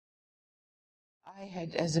I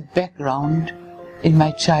had as a background in my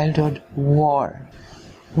childhood war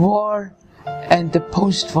and the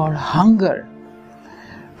post-war hunger.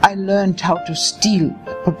 I learned how to steal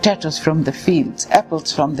potatoes from the fields,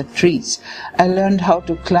 apples from the trees. I learned how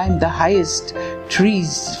to climb the highest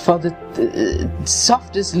trees for the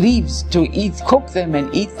softest leaves to eat, cook them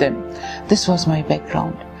and eat them. This was my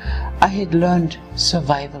background. I had learned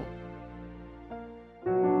survival.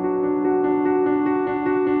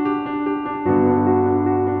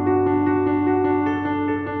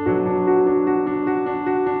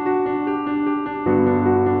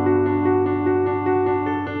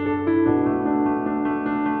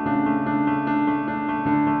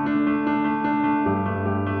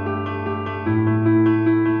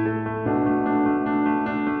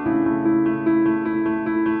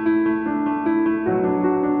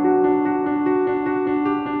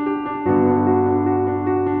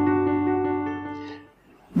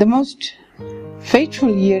 The most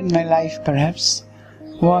fateful year in my life, perhaps,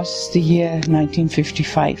 was the year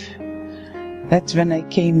 1955. That's when I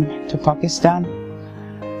came to Pakistan,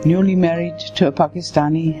 newly married to a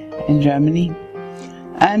Pakistani in Germany.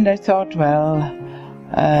 And I thought, well,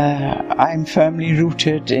 I'm firmly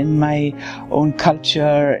rooted in my own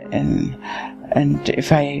culture, and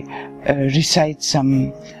if I recite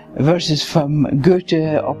some verses from Goethe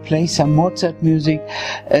or play some Mozart music,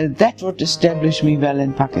 that would establish me well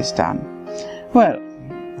in Pakistan. Well,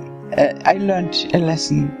 I learned a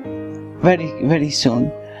lesson very, very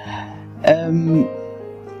soon.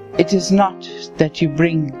 It is not that you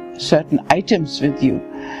bring certain items with you.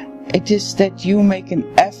 It is that you make an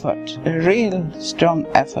effort, a real strong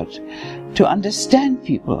effort, to understand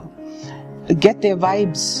people, get their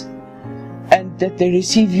vibes, and that they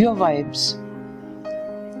receive your vibes.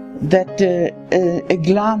 That a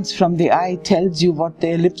glance from the eye tells you what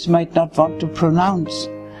their lips might not want to pronounce.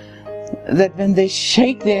 That when they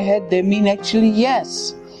shake their head, they mean actually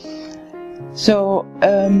yes. So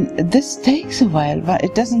this takes a while, but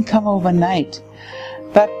it doesn't come overnight.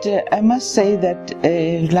 But I must say that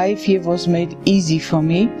life here was made easy for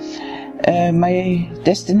me. My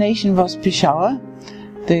destination was Peshawar,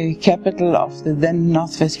 the capital of the then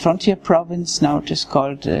Northwest Frontier Province. Now it is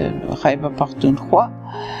called Khyber Pakhtunkhwa.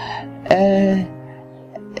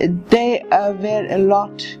 They were a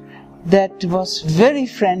lot that was very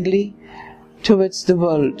friendly towards the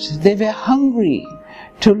world. They were hungry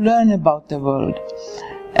to learn about the world,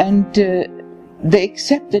 and they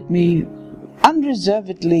accepted me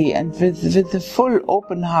unreservedly and with a full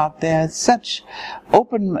open heart. They are such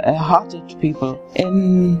open-hearted people.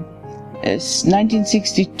 In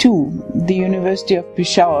 1962, the University of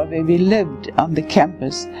Peshawar, where we lived on the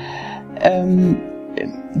campus,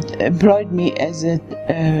 employed me as a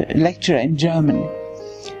lecturer in German.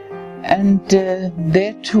 And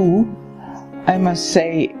there too, I must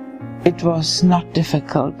say, it was not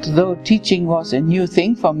difficult. Though teaching was a new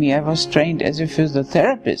thing for me, I was trained as a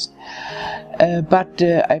physiotherapist. But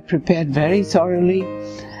I prepared very thoroughly.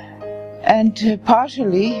 And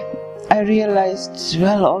partially, I realized,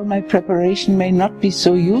 well, all my preparation may not be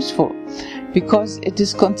so useful, because it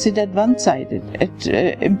is considered one-sided. It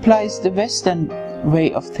implies the Western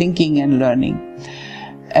way of thinking and learning.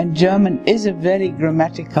 And German is a very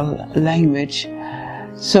grammatical language.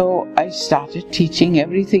 So I started teaching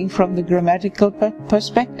everything from the grammatical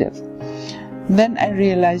perspective. Then I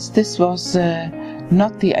realized this was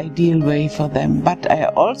not the ideal way for them. But I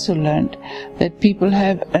also learned that people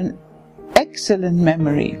have an excellent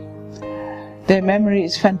memory. Their memory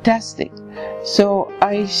is fantastic. So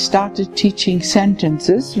I started teaching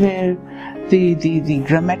sentences where the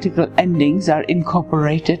grammatical endings are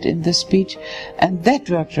incorporated in the speech, and that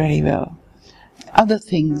worked very well. Other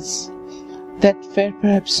things that were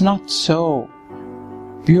perhaps not so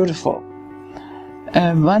beautiful.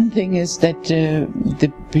 One thing is that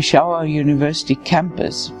the Peshawar University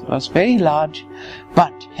campus was very large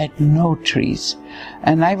but had no trees.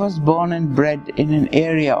 And I was born and bred in an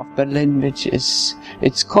area of Berlin which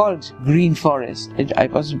it's called Green Forest. I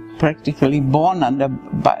was practically born under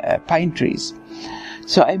pine trees.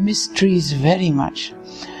 So I miss trees very much,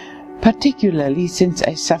 particularly since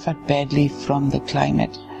I suffered badly from the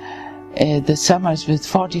climate. The summers with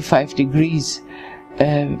 45 degrees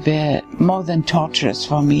were more than torturous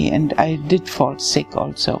for me, and I did fall sick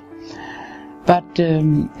also. But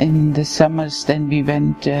in the summers then we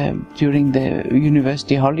went during the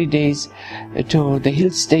university holidays to the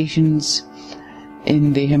hill stations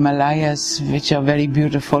in the Himalayas, which are very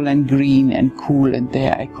beautiful and green and cool, and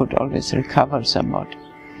there I could always recover somewhat.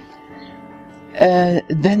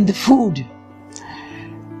 Then the food,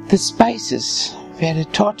 the spices were a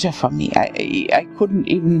torture for me. I couldn't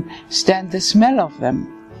even stand the smell of them.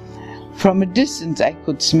 From a distance I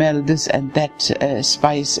could smell this and that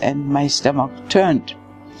spice, and my stomach turned.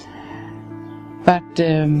 But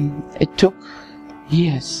it took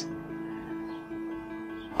years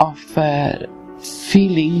of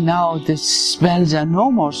feeling now the smells are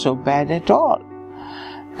no more so bad at all.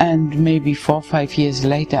 And maybe 4 or 5 years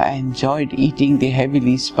later I enjoyed eating the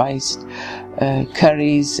heavily spiced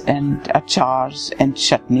curries and achars and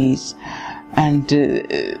chutneys. And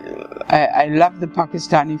I love the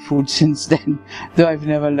Pakistani food since then, though I've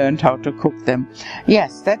never learned how to cook them.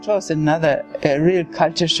 Yes, that was another real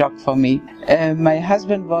culture shock for me. My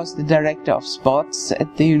husband was the director of sports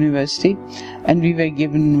at the university, and we were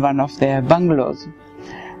given one of their bungalows.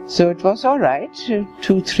 So it was all right,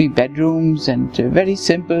 2-3 bedrooms and very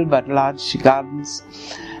simple but large gardens.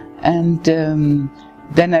 And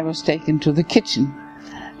then I was taken to the kitchen,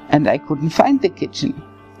 and I couldn't find the kitchen.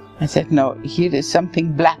 I said, no, here is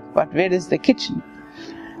something black, but where is the kitchen?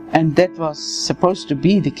 And that was supposed to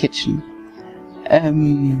be the kitchen.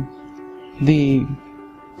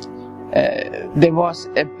 There was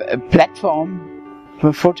a platform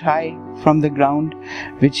a foot high from the ground,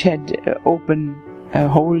 which had open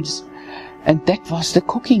holes, and that was the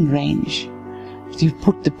cooking range. You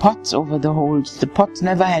put the pots over the holes. The pots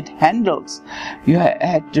never had handles. You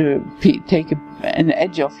had to take an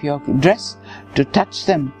edge of your dress to touch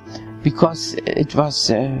them, because it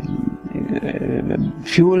was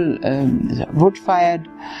fuel, wood-fired,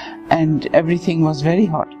 and everything was very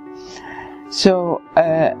hot. So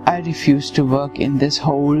I refused to work in this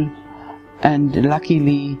hole, and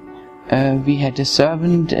luckily we had a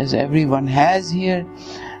servant, as everyone has here,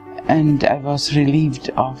 and I was relieved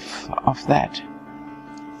of that.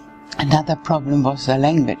 Another problem was the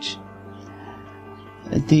language.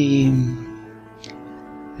 The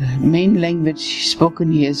main language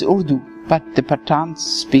spoken here is Urdu, but the Pathans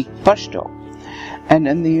speak Pashto. And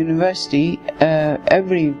in the university,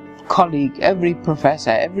 every colleague, every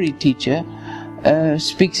professor, every teacher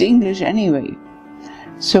speaks English anyway.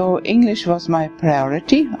 So English was my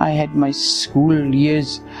priority. I had my school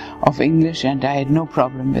years of English and I had no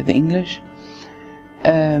problem with English.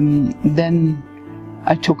 Then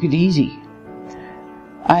I took it easy.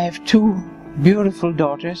 I have 2 beautiful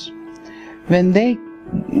daughters. When they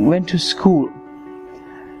went to school,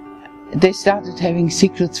 they started having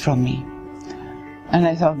secrets from me. And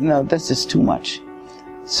I thought, no, this is too much.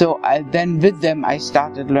 So then with them I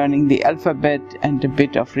started learning the alphabet and a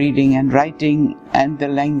bit of reading and writing and the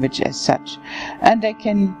language as such. And I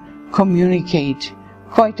can communicate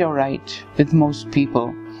quite all right with most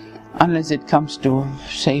people, unless it comes to,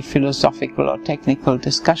 say, philosophical or technical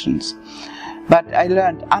discussions. But I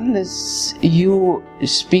learned, unless you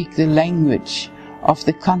speak the language of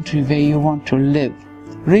the country where you want to live,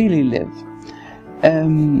 really live,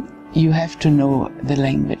 you have to know the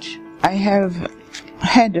language. I have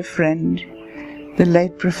had a friend, the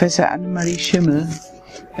late Professor Annemarie Schimmel,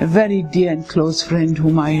 a very dear and close friend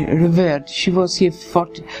whom I revered. She was here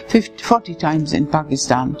 40 times in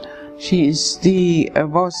Pakistan. She is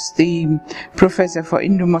was the professor for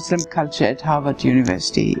Indo-Muslim culture at Harvard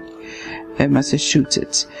University,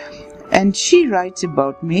 Massachusetts. And she writes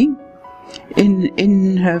about me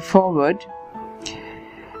in her foreword,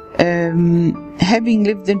 having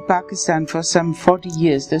lived in Pakistan for some 40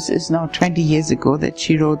 years, this is now 20 years ago that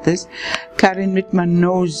she wrote this, Karin Mittmann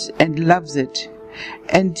knows and loves it,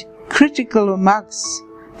 and critical remarks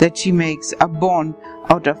that she makes are born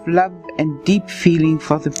out of love and deep feeling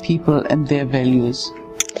for the people and their values.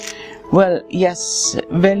 Well, yes,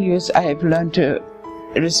 values I have learned to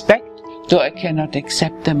respect, though I cannot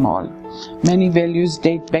accept them all. Many values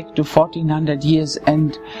date back to 1400 years,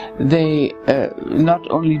 and they not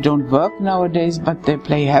only don't work nowadays, but they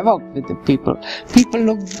play havoc with the people. People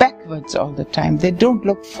look backwards all the time. They don't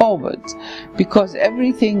look forwards, because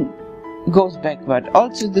everything goes backward.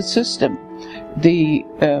 Also the system, the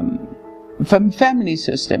family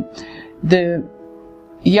system. The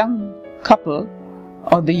young couple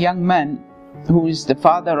or the young man who is the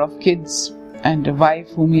father of kids and a wife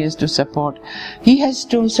whom he has to support, he has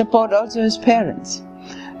to support also his parents,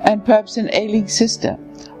 and perhaps an ailing sister,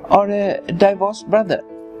 or a divorced brother,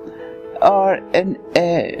 or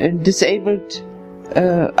a disabled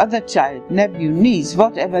other child, nephew, niece,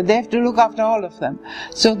 whatever. They have to look after all of them.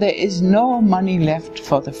 So there is no money left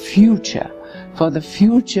for the future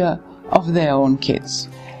of their own kids.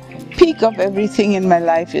 Peak of everything in my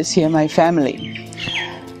life is here, my family.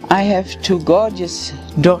 I have 2 gorgeous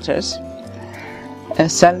daughters,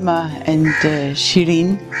 Salma and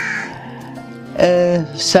Shireen.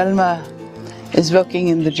 Salma is working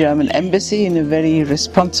in the German embassy in a very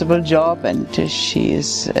responsible job, and she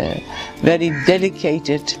is very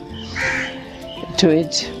dedicated to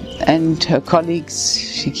it. And her colleagues,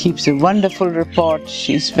 she keeps a wonderful report.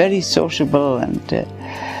 She's very sociable and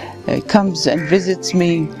comes and visits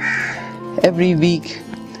me every week.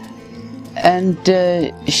 And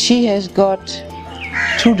she has got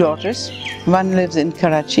 2 daughters. One lives in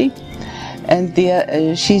Karachi,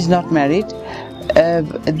 and she's not married.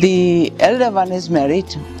 The elder one is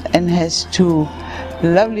married and has 2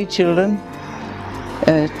 lovely children,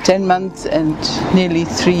 10 months and nearly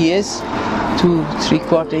 3 years, 2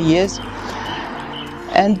 3/4 years.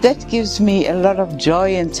 And that gives me a lot of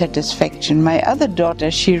joy and satisfaction. My other daughter,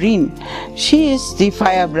 Shireen, she is the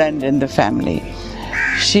firebrand in the family.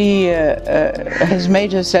 She has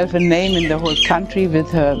made herself a name in the whole country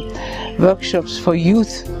with her workshops for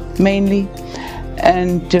youth mainly,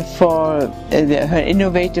 and for her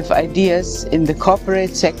innovative ideas in the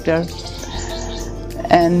corporate sector,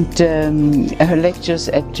 and her lectures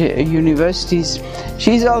at universities.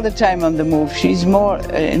 She's all the time on the move. She's more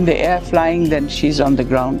in the air flying than she's on the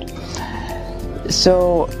ground.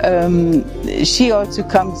 So she also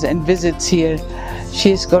comes and visits here.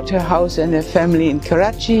 She's got her house and her family in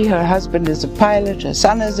Karachi. Her husband is a pilot, her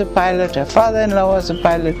son is a pilot, her father-in-law is a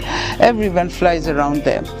pilot. Everyone flies around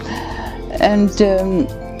there. And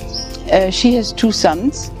she has 2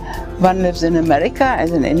 sons. One lives in America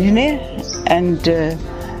as an engineer, and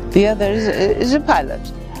the other is a pilot.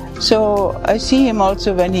 So I see him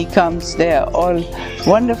also when he comes. They are all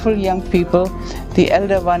wonderful young people. The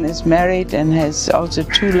elder one is married and has also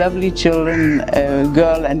 2 lovely children, a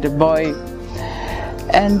girl and a boy.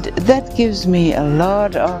 And that gives me a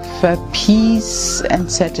lot of peace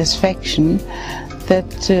and satisfaction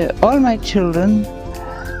that all my children,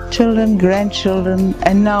 grandchildren,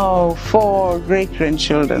 and now 4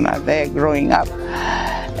 great-grandchildren are there growing up.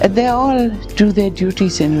 They all do their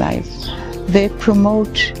duties in life. They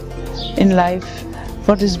promote in life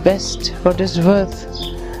what is best, what is worth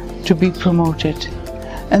to be promoted.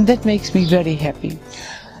 And that makes me very happy.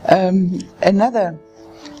 Another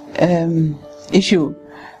issue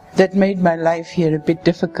that made my life here a bit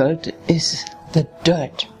difficult is the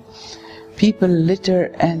dirt. People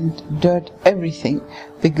litter and dirt everything.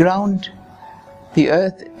 The ground, the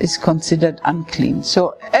earth is considered unclean.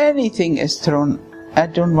 So anything is thrown. I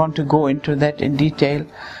don't want to go into that in detail,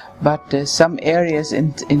 but some areas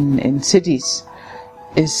in cities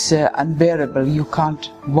is unbearable. You can't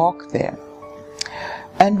walk there.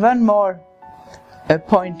 And one more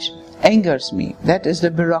point angers me. That is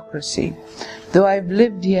the bureaucracy. Though I've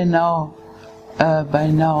lived here now by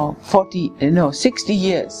now 60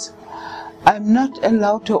 years, I'm not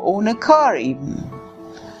allowed to own a car even.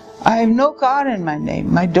 I have no car in my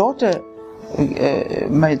name. My daughter,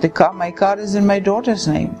 my car is in my daughter's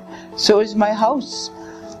name. So is my house.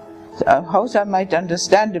 A house I might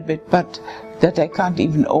understand a bit, but that I can't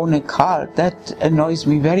even own a car, that annoys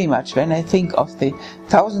me very much when I think of the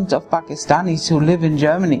thousands of Pakistanis who live in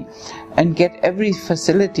Germany and get every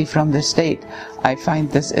facility from the state. I find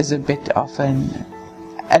this is a bit of an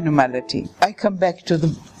anomaly. I come back to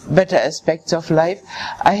the better aspects of life.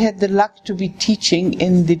 I had the luck to be teaching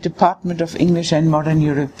in the Department of English and Modern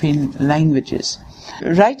European Languages.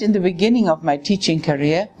 Right in the beginning of my teaching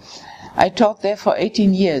career, I taught there for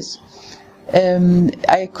 18 years.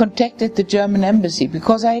 I contacted the German embassy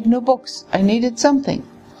because I had no books. I needed something.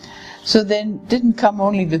 So they didn't come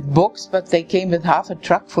only with books, but they came with half a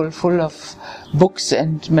truck full of books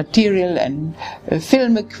and material and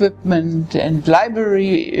film equipment and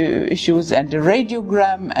library issues and a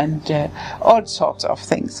radiogram and all sorts of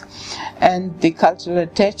things. And the cultural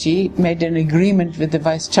attaché made an agreement with the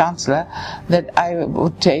Vice Chancellor that I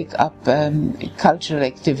would take up cultural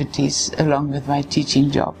activities along with my teaching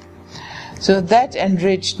job. So that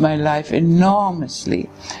enriched my life enormously.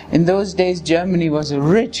 In those days, Germany was a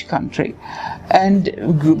rich country, and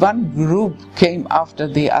one group came after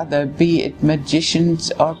the other, be it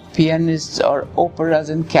magicians or pianists or operas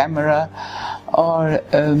in camera or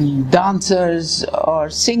dancers or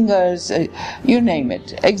singers, you name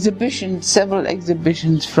it. Exhibitions, several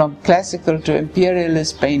exhibitions from classical to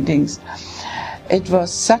imperialist paintings. It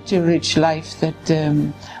was such a rich life that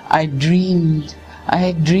I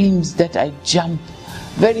had dreams that I'd jump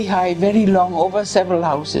very high, very long, over several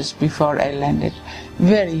houses before I landed.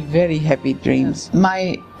 Very, very happy dreams.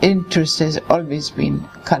 My interest has always been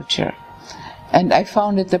culture. And I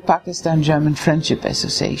founded the Pakistan-German Friendship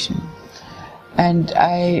Association. And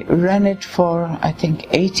I ran it for, I think,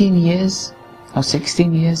 18 years, or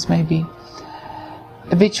 16 years maybe,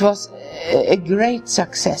 which was a great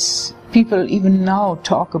success. People even now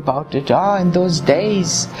talk about it. In those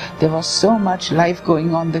days there was so much life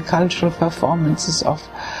going on, the cultural performances of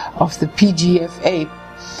the PGFA,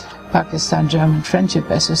 Pakistan German Friendship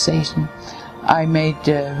Association. I made,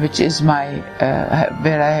 which is my,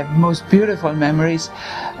 where I have most beautiful memories,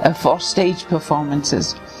 4 stage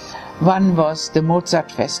performances. One was the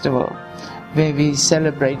Mozart Festival, where we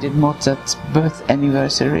celebrated Mozart's birth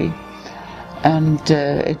anniversary. And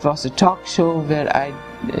it was a talk show where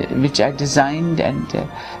which I designed and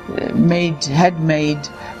had made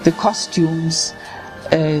the costumes.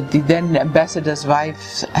 The then ambassador's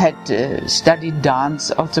wife had studied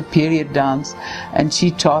dance, also period dance, and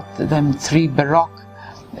she taught them 3 Baroque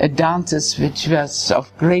dances, which was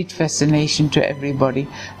of great fascination to everybody.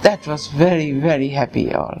 That was very, very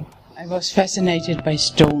happy all. I was fascinated by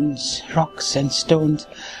stones, rocks and stones,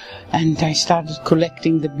 and I started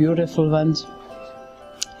collecting the beautiful ones.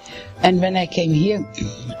 And when I came here,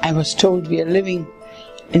 I was told we are living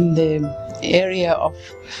in the area of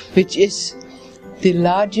which is the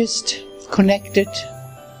largest connected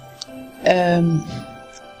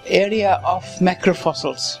area of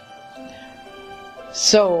macrofossils.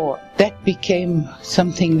 So that became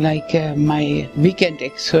something like my weekend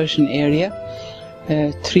excursion area.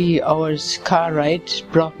 3 hours car ride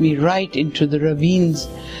brought me right into the ravines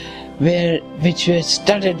which were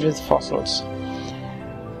studded with fossils,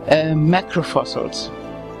 macrofossils.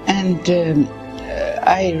 And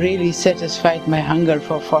I really satisfied my hunger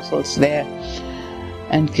for fossils there,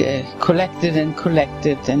 and collected, and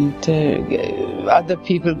other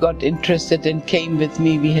people got interested and came with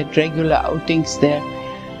me. We had regular outings there.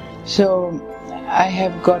 So I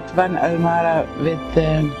have got one almara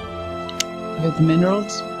with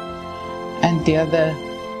minerals and the other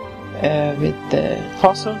with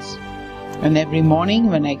fossils. And every morning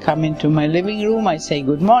when I come into my living room, I say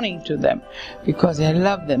good morning to them, because I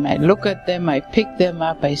love them. I look at them, I pick them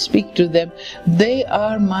up, I speak to them. They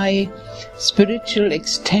are my spiritual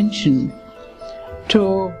extension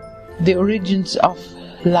to the origins of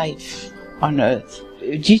life on earth.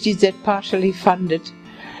 GTZ partially funded,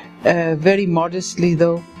 very modestly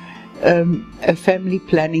though, a family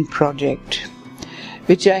planning project,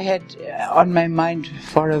 which I had on my mind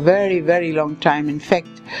for a very, very long time. In fact,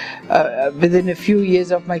 within a few years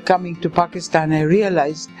of my coming to Pakistan, I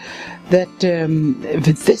realized that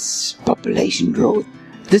with this population growth,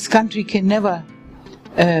 this country can never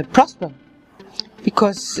prosper,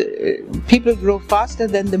 because people grow faster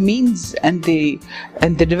than the means and the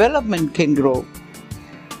development can grow.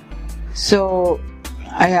 So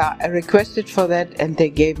I requested for that, and they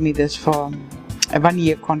gave me this for a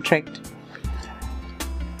 1-year contract.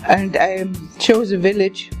 And I chose a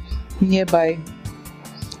village nearby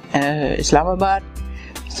Islamabad,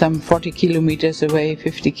 some 40 kilometers away,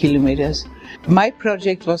 50 kilometers. My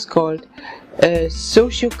project was called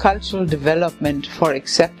Socio-Cultural Development for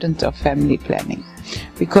Acceptance of Family Planning,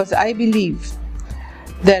 because I believe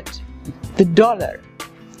that the dollar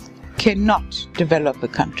cannot develop a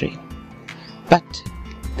country, but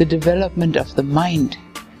the development of the mind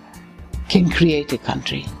can create a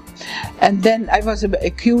country. And then I was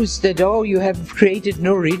accused that, you have created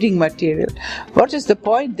no reading material. What is the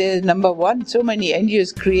point? There's number one, so many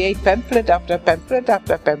NGOs create pamphlet after pamphlet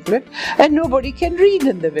after pamphlet, and nobody can read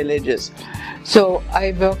in the villages. So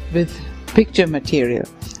I worked with picture material.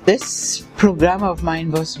 This program of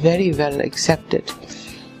mine was very well accepted.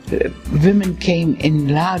 Women came in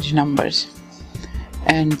large numbers.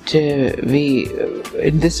 And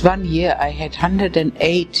in this 1 year I had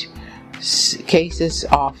 108 cases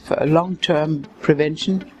of long-term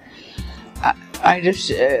prevention. I just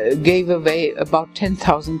gave away about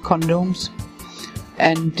 10,000 condoms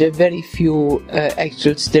and very few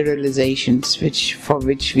actual sterilizations, for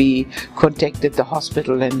which we contacted the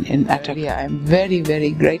hospital in Atakia. I'm very,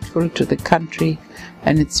 very grateful to the country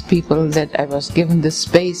and its people that I was given the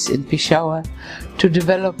space in Peshawar to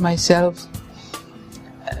develop myself.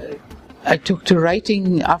 I took to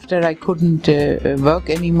writing after I couldn't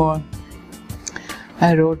work anymore.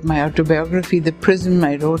 I wrote my autobiography, The Prism.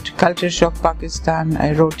 I wrote Culture Shock Pakistan.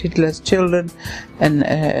 I wrote Hitler's Children, and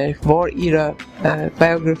a war-era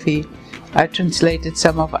biography. I translated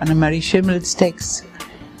some of Annemarie Schimmel's texts.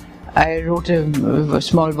 I wrote a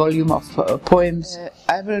small volume of poems.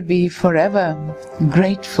 I will be forever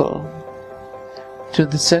grateful to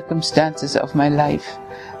the circumstances of my life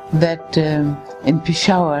that in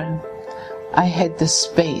Peshawar I had the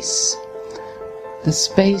space,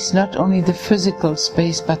 not only the physical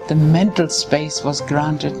space, but the mental space was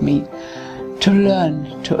granted me to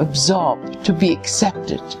learn, to absorb, to be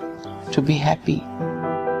accepted, to be happy.